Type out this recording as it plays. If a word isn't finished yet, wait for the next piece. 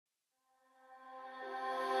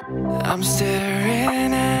I'm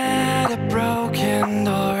staring at a broken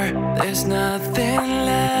door. There's nothing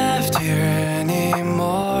left here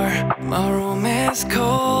anymore. My room is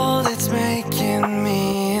cold, it's making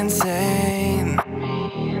me insane.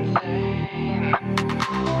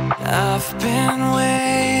 I've been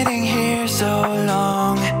waiting here so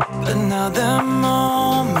long, but now the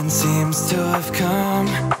moment seems to have come.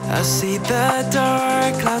 I see the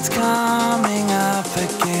dark clouds coming up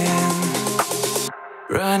again,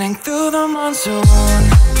 running through the monsoon,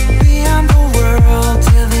 beyond the world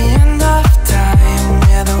till the end of time,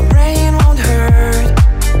 where the rain won't hurt,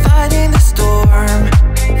 fighting the storm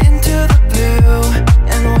into the blue.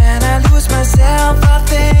 And when I lose myself, I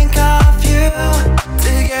think of you.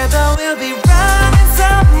 Together we'll be running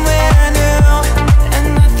somewhere new, and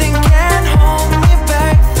nothing can hold me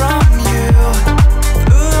back from you.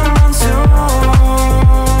 Through the monsoon,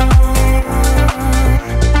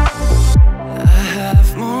 I have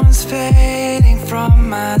moons fading from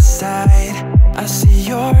my side. I see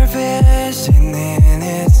your vision in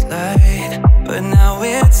its light, but now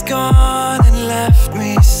it's gone and left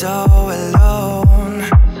me so alone.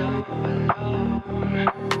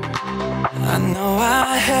 I know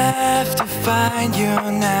I have to find you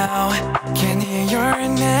now. Can't hear your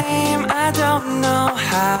name, I don't know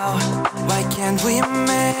how. Why can't we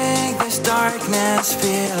make this darkness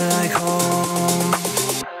feel like home?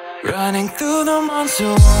 Running through the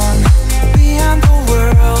monsoon, beyond the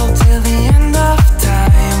world till the end of